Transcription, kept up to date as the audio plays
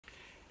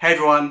Hey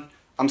everyone,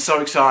 I'm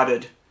so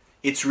excited.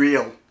 It's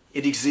real.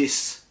 It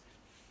exists.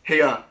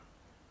 Here,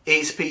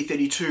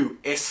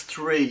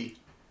 ESP32-S3.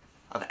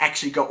 I've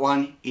actually got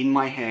one in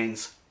my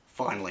hands,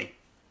 finally.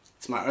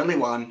 It's my only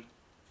one.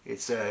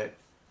 It's a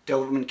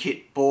development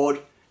kit board,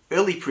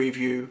 early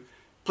preview.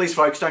 Please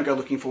folks, don't go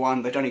looking for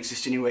one. They don't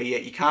exist anywhere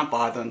yet. You can't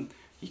buy them.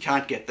 You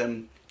can't get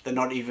them. They're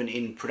not even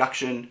in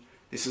production.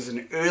 This is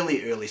an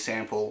early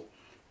sample,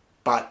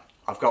 but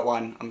I've got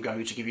one. I'm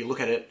going to give you a look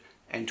at it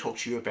and talk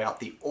to you about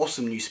the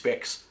awesome new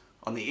specs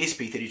on the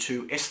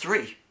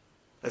ESP32-S3.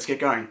 Let's get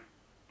going.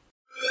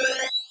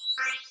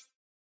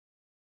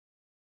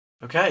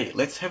 Okay,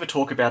 let's have a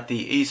talk about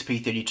the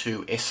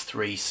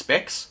ESP32-S3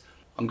 specs.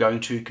 I'm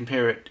going to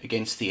compare it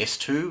against the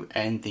S2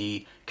 and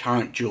the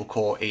current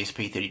dual-core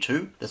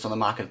ESP32 that's on the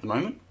market at the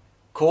moment.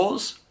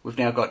 Cores, we've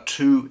now got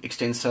two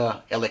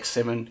Extensor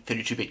LX7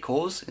 32-bit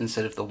cores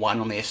instead of the one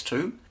on the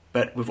S2,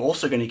 but we're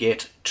also going to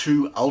get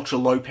two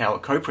ultra-low power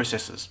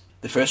coprocessors.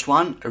 The first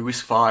one, a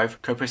RISC-V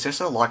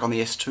coprocessor like on the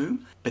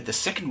S2, but the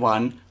second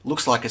one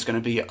looks like it's going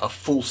to be a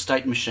full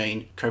state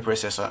machine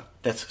coprocessor.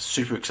 That's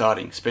super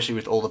exciting, especially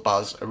with all the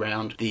buzz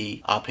around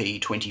the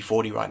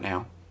RP2040 right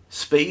now.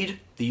 Speed,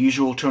 the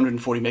usual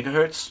 240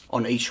 MHz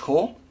on each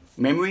core.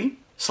 Memory,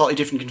 slightly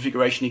different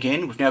configuration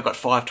again. We've now got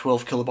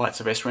 512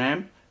 kilobytes of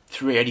SRAM,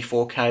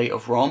 384K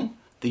of ROM,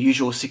 the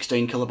usual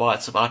 16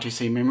 kilobytes of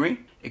RTC memory.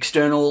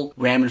 External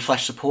RAM and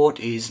flash support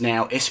is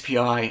now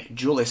SPI,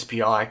 dual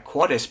SPI,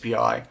 quad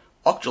SPI,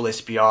 octal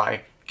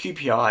SPI,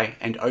 QPI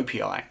and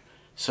OPI.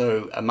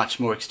 So a much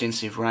more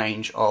extensive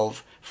range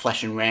of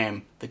flash and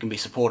RAM that can be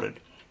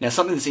supported. Now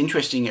something that's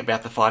interesting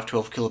about the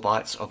 512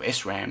 kilobytes of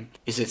SRAM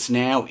is it's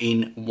now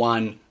in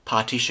one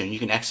partition. You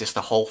can access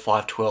the whole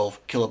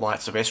 512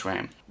 kilobytes of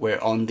SRAM,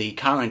 where on the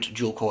current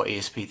dual-core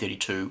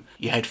ESP32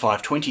 you had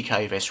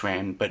 520K of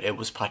SRAM, but it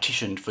was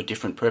partitioned for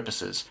different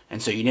purposes,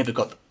 and so you never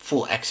got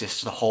full access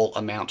to the whole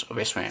amount of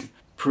SRAM.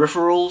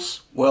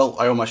 Peripherals, well,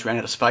 I almost ran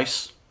out of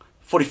space.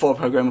 44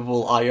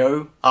 programmable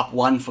I/O, up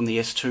 1 from the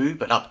S2,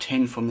 but up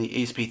 10 from the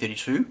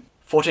ESP32.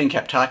 14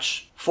 cap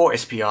touch, 4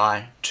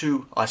 SPI,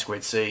 2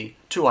 I2C,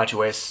 2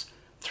 I2S,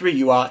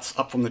 3 UARTs,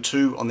 up from the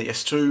 2 on the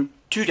S2,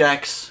 2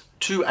 DACs,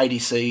 2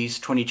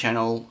 ADCs, 20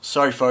 channel.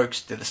 Sorry folks,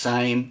 they're the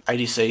same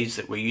ADCs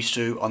that we're used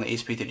to on the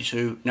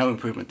ESP32. No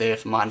improvement there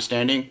from my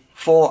understanding.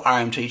 4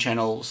 RMT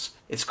channels.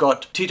 It's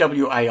got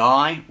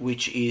TWAI,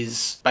 which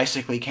is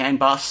basically CAN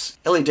bus,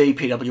 LED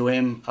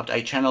PWM up to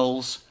 8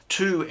 channels,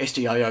 2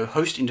 SDIO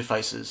host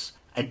interfaces,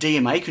 a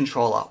DMA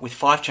controller with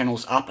 5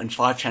 channels up and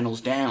 5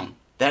 channels down.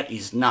 That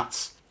is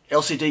nuts.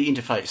 LCD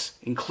interface,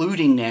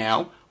 including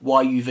now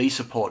YUV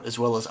support as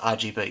well as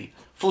RGB.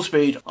 Full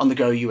speed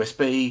on-the-go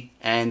USB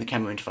and the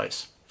camera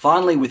interface.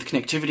 Finally, with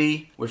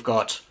connectivity, we've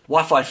got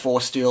Wi-Fi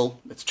 4 still,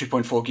 that's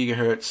 2.4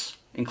 GHz,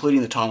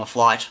 including the time of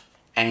flight.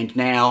 And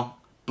now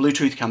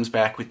Bluetooth comes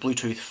back with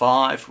Bluetooth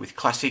 5, with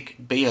classic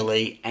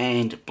BLE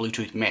and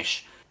Bluetooth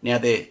mesh. Now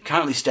they're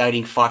currently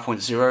stating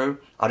 5.0.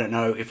 I don't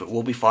know if it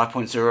will be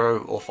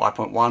 5.0 or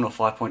 5.1 or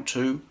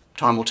 5.2.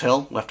 Time will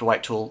tell. We'll have to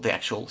wait till the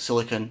actual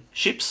silicon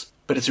ships.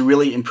 But it's a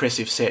really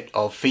impressive set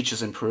of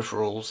features and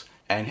peripherals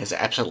and has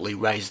absolutely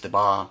raised the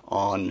bar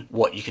on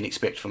what you can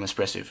expect from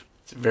Espressif.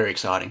 It's very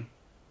exciting.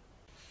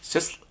 So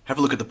let's have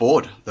a look at the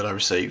board that I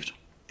received.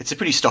 It's a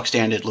pretty stock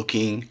standard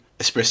looking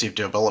Espressif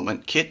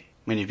development kit.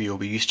 Many of you will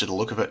be used to the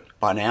look of it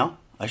by now.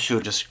 I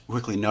should just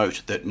quickly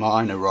note that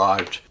mine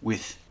arrived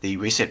with the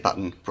reset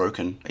button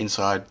broken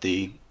inside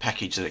the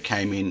package that it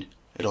came in.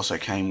 It also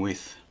came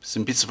with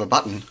some bits of a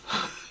button.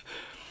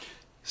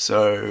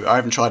 So I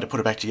haven't tried to put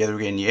it back together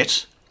again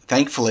yet.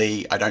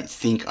 Thankfully, I don't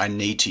think I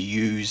need to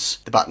use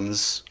the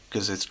buttons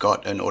because it's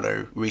got an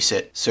auto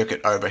reset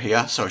circuit over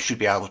here, so I should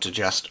be able to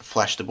just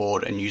flash the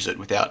board and use it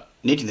without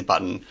needing the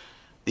button.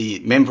 The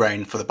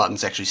membrane for the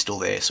button's actually still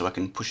there, so I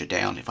can push it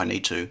down if I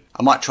need to.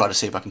 I might try to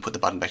see if I can put the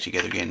button back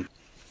together again.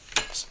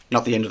 It's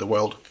not the end of the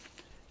world.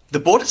 The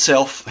board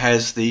itself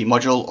has the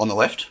module on the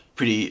left,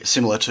 pretty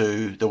similar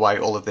to the way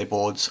all of their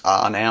boards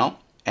are now.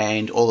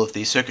 And all of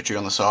the circuitry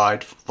on the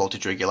side,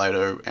 voltage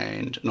regulator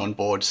and an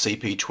onboard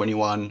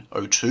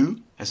CP2102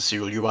 as a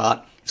serial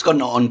UART. It's got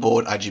an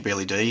onboard RGB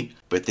LED,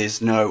 but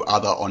there's no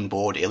other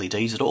onboard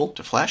LEDs at all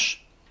to flash.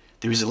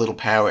 There is a little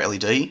power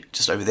LED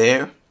just over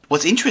there.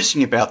 What's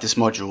interesting about this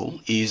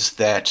module is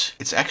that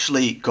it's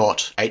actually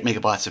got 8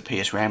 megabytes of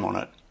PSRAM on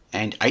it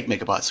and 8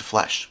 megabytes of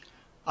flash.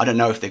 I don't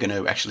know if they're going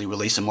to actually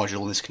release a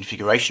module in this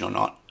configuration or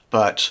not,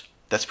 but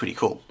that's pretty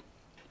cool.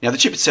 Now the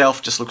chip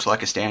itself just looks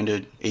like a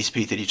standard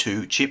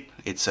ESP32 chip.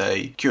 It's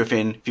a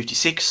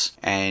QFN56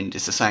 and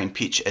it's the same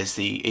pitch as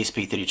the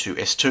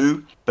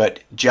ESP32-S2,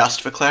 but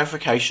just for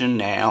clarification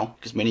now,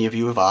 because many of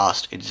you have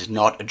asked, it is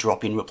not a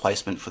drop-in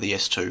replacement for the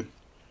S2.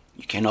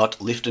 You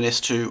cannot lift an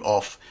S2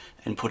 off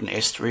and put an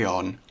S3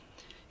 on.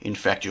 In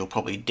fact, you'll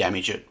probably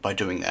damage it by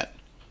doing that.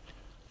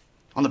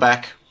 On the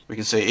back, we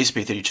can see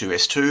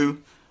ESP32-S2.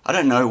 I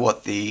don't know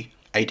what the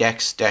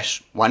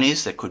ADAX-1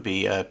 is. That could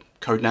be a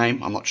code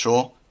name, I'm not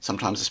sure.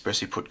 Sometimes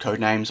Espressif put code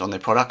names on their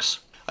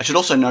products. I should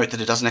also note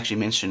that it doesn't actually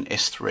mention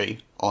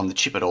S3 on the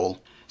chip at all.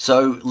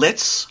 So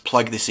let's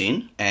plug this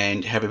in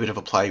and have a bit of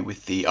a play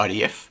with the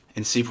IDF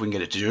and see if we can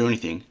get it to do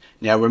anything.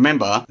 Now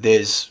remember,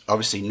 there's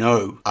obviously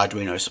no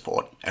Arduino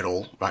support at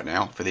all right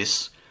now for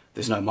this.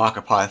 There's no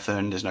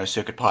MicroPython, there's no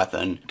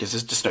CircuitPython, because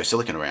there's just no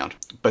silicon around.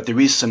 But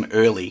there is some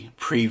early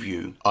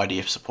preview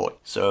IDF support.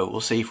 So we'll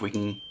see if we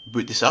can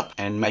boot this up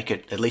and make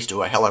it at least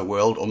do a hello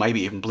world, or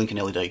maybe even blink an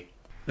LED.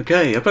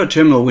 Okay, I've got a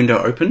terminal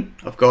window open.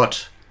 I've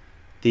got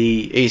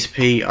the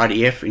ESP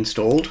IDF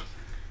installed.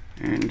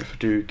 And if I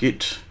do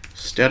git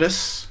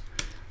status,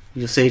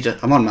 you'll see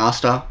that I'm on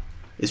master.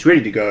 It's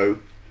ready to go.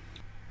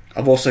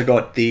 I've also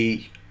got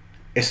the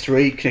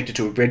S3 connected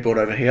to a breadboard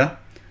over here.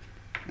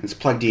 It's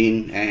plugged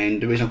in,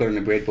 and the reason I've got it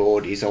on the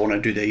breadboard is I want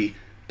to do the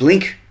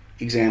blink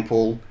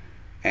example,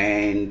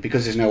 and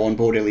because there's no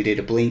onboard LED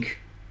to blink,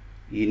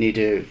 you need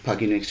to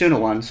plug in an external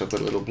one. So I've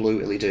got a little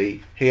blue LED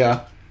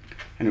here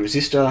and a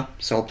resistor,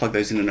 so I'll plug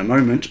those in a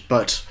moment,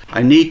 but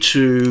I need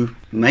to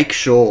make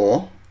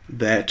sure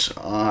that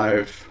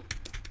I've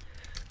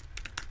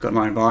got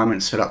my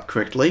environment set up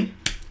correctly.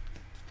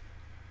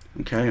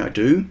 Okay, I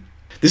do.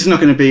 This is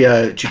not going to be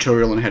a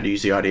tutorial on how to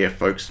use the IDF,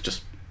 folks,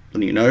 just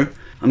letting you know.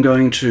 I'm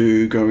going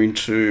to go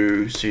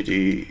into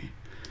CD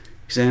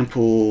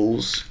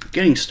examples,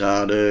 getting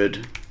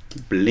started,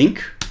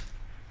 blink.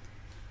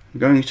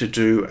 I'm going to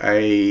do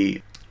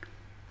a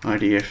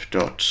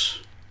idf.py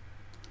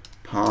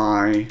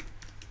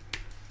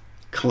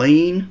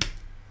clean.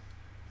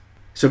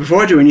 So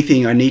before I do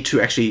anything, I need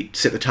to actually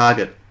set the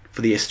target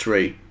for the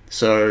S3.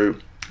 So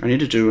I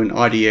need to do an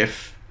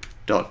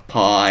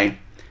idf.py.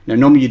 Now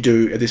normally you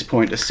do at this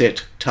point a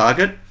set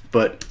target,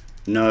 but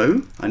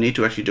no, I need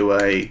to actually do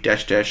a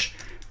 --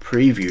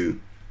 preview.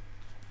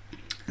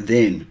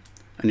 Then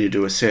I need to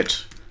do a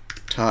set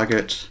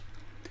target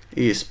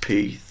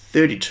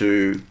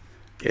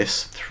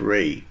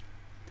ESP32-S3.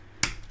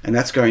 And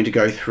that's going to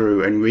go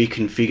through and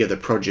reconfigure the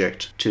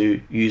project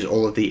to use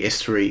all of the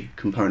S3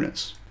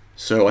 components.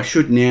 So I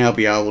should now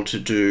be able to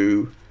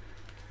do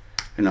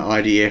an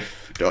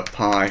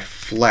idf.py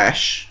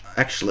flash.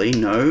 Actually,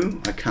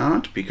 no, I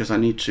can't, because I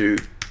need to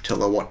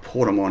tell her what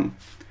port I'm on.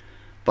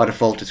 By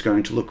default, it's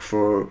going to look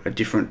for a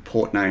different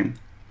port name.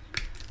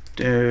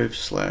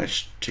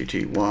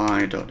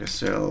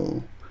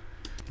 dev/tty.sl.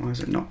 Why is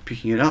it not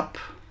picking it up?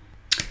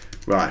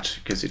 Right,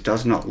 because it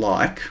does not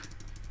like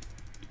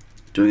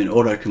doing an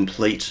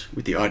autocomplete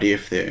with the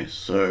IDF there.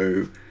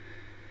 So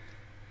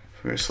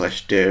for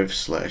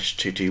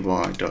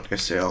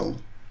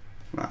 /dev/tty.sl.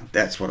 Right,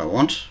 that's what I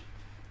want.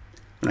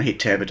 When I hit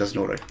tab, it doesn't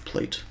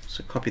autocomplete.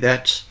 So copy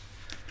that.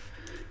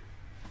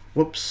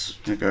 Whoops,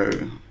 I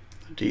go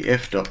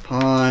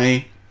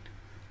df.py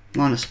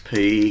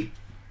 -p,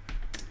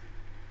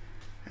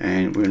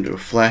 and we're going to do a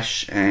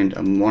flash and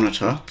a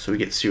monitor so we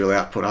get serial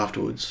output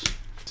afterwards.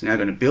 It's now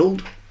going to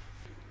build.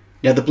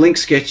 Now the blink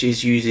sketch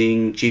is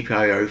using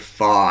GPIO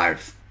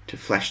 5 to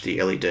flash the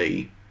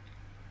LED.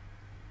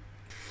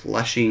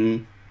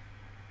 Flashing.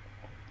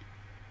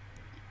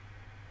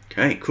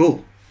 Okay,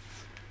 cool.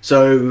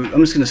 So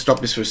I'm just going to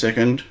stop this for a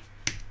second.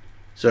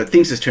 So it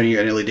thinks it's turning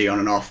an LED on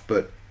and off,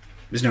 but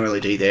there's no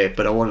LED there.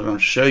 But what I wanted to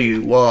show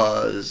you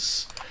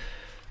was,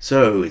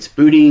 so it's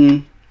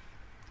booting.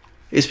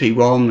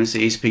 ESP-ROM is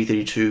the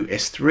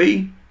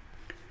ESP32-S3.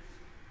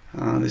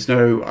 There's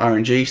no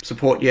RNG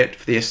support yet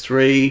for the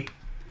S3.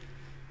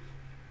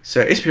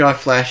 So SPI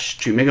flash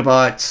 2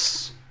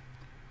 megabytes.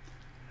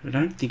 I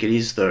don't think it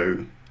is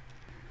though.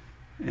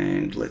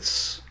 And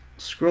let's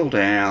scroll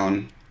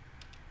down.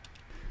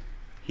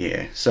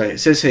 Yeah, so it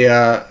says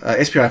here,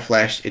 SPI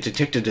flash, it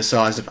detected a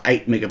size of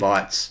 8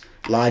 megabytes,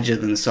 larger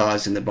than the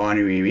size in the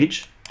binary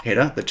image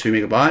header, the 2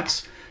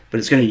 megabytes, but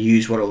it's going to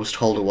use what it was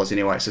told it was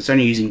anyway, so it's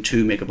only using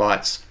 2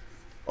 megabytes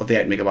of the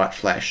 8 megabyte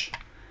flash.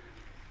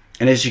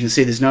 And as you can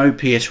see, there's no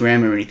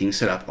PSRAM or anything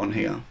set up on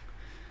here.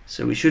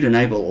 So we should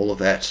enable all of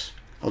that.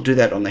 I'll do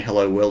that on the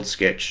Hello World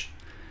sketch.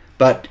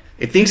 But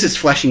it thinks it's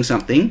flashing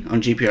something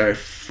on GPIO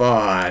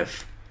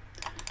 5.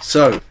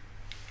 So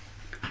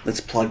let's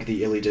plug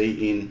the LED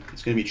in.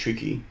 It's going to be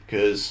tricky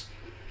because,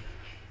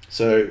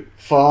 so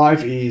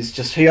 5 is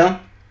just here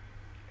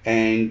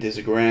and there's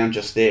a ground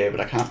just there,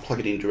 but I can't plug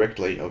it in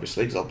directly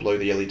obviously because I'll blow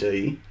the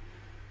LED.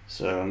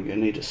 So I'm going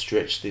to need to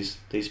stretch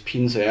these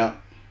pins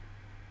out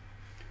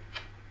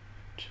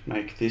to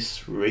make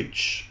this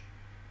reach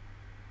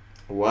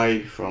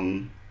away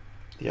from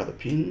the other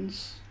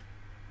pins.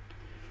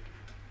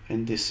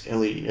 And this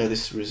LED,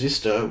 this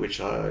resistor, which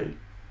I'm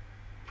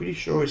pretty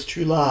sure is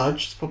too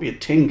large, it's probably a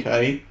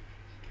 10K.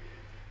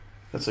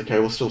 That's okay,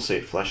 we'll still see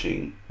it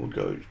flashing. We'll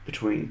go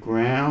between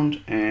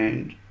ground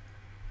and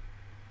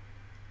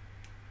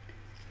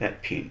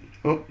that pin.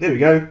 Oh, there we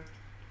go.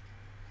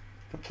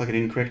 If I plug it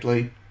in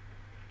correctly.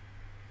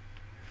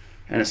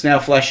 And it's now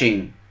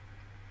flashing.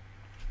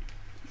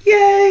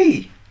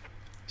 Yay!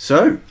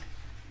 So,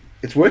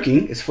 it's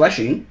working, it's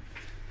flashing.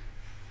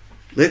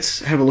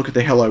 Let's have a look at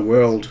the Hello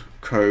World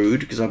code,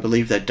 because I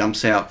believe that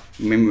dumps out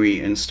memory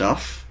and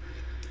stuff.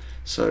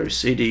 So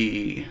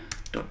cd ...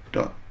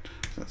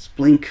 that's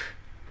blink.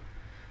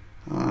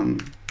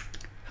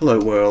 Hello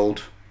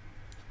World.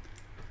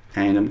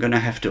 and I'm going to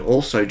have to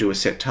also do a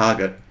set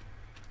target.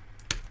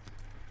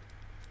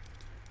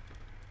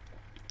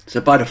 So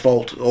by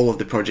default, all of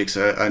the projects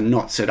are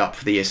not set up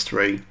for the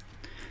S3.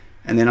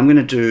 And then I'm going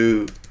to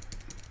do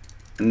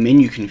a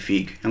menu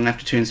config. I'm going to have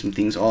to turn some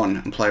things on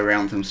and play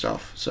around with some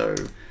stuff. So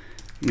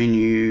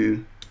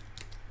menu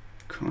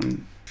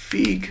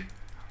config.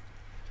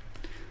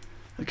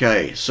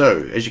 Okay,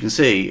 so as you can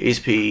see,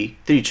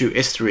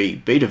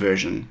 ESP32-S3 beta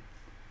version.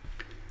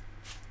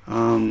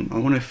 I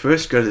want to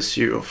first go to the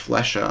serial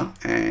flasher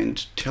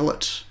and tell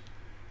it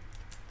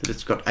that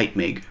it's got 8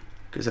 meg,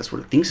 because that's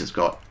what it thinks it's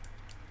got.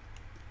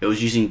 It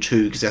was using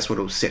 2 because that's what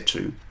it was set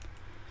to.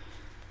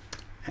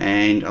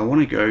 And I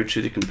want to go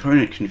to the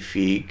component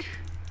config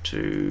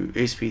to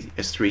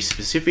ESP32-S3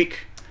 specific.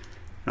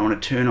 I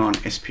want to turn on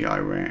SPI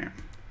RAM.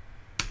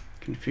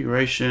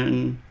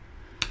 Configuration.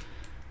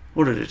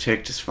 Auto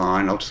detect is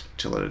fine. I'll just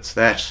tell it it's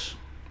that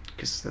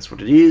because that's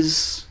what it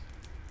is.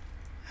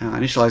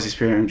 Initialize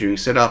SPI RAM during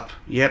setup.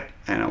 Yep.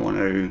 And I want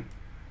to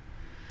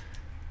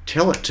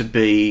tell it to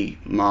be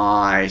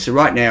my. So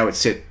right now it's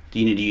set.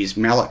 You need to use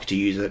malloc to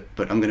use it,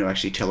 but I'm going to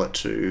actually tell it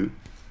to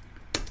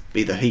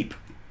be the heap.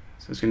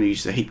 So it's going to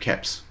use the heap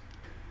caps.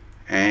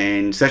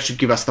 And so that should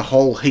give us the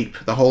whole heap.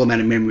 The whole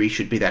amount of memory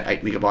should be that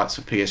 8 megabytes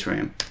of PS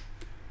RAM.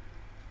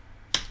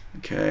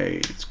 Okay,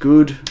 it's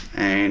good.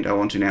 And I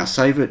want to now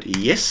save it.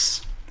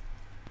 Yes.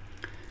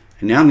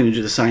 And now I'm going to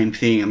do the same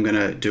thing. I'm going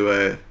to do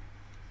a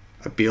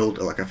build,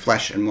 like a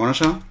flash and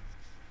monitor.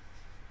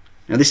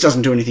 Now this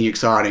doesn't do anything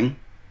exciting,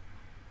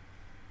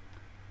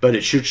 but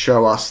it should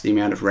show us the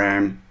amount of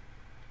RAM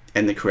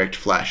and the correct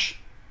flash.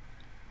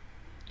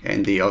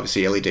 And the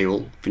obviously LED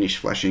will finish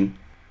flashing.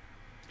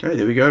 Okay,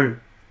 there we go.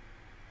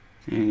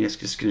 And yes,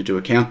 just going to do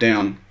a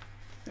countdown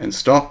and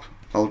stop.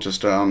 I'll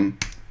just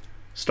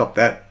stop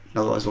that,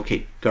 otherwise we'll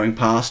keep going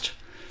past.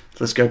 So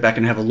let's go back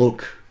and have a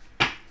look.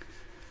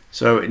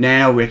 So it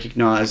now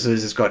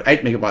recognizes it's got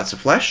 8 megabytes of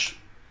flash,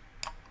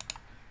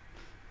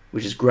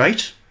 which is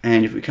great.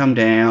 And if we come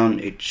down,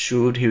 it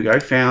should, here we go,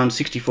 found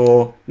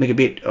 64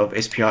 megabit of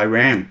SPI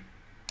RAM.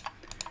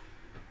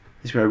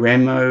 SPI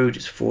RAM mode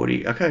is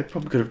 40. Okay,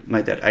 probably could have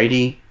made that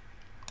 80.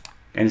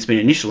 And it's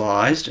been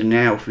initialized. And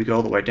now if we go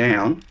all the way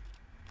down,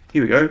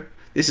 here we go.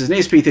 This is an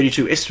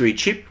ESP32-S3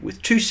 chip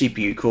with 2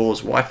 CPU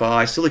cores,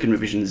 Wi-Fi, Silicon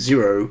Revision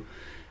 0,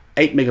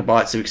 8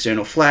 megabytes of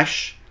external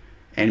flash,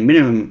 and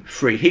minimum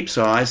free heap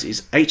size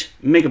is 8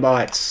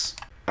 megabytes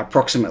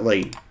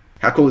approximately.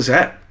 How cool is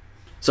that?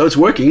 So it's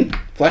working,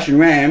 flash and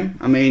RAM.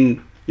 I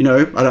mean, you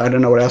know, I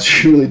don't know what else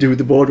you can really do with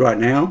the board right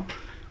now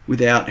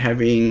without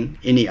having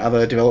any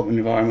other development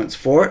environments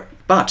for it.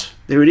 But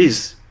there it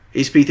is,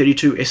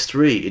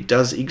 ESP32-S3. It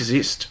does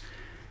exist,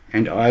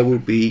 and I will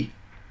be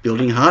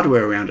building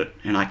hardware around it,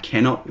 and I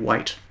cannot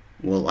wait.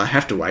 Well, I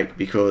have to wait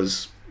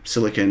because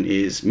Silicon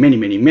is many,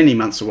 many, many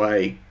months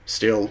away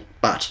still,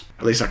 but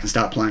at least I can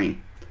start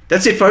playing.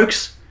 That's it,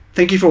 folks.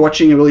 Thank you for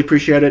watching. I really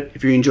appreciate it.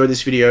 If you enjoyed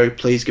this video,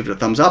 please give it a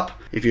thumbs up.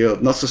 If you're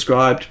not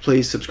subscribed,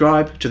 please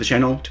subscribe to the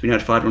channel to be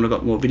notified when I've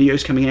got more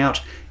videos coming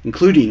out,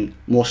 including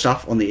more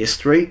stuff on the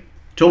S3.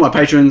 To all my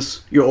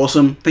patrons, you're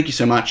awesome. Thank you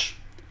so much.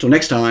 Till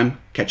next time,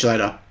 catch you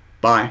later.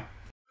 Bye.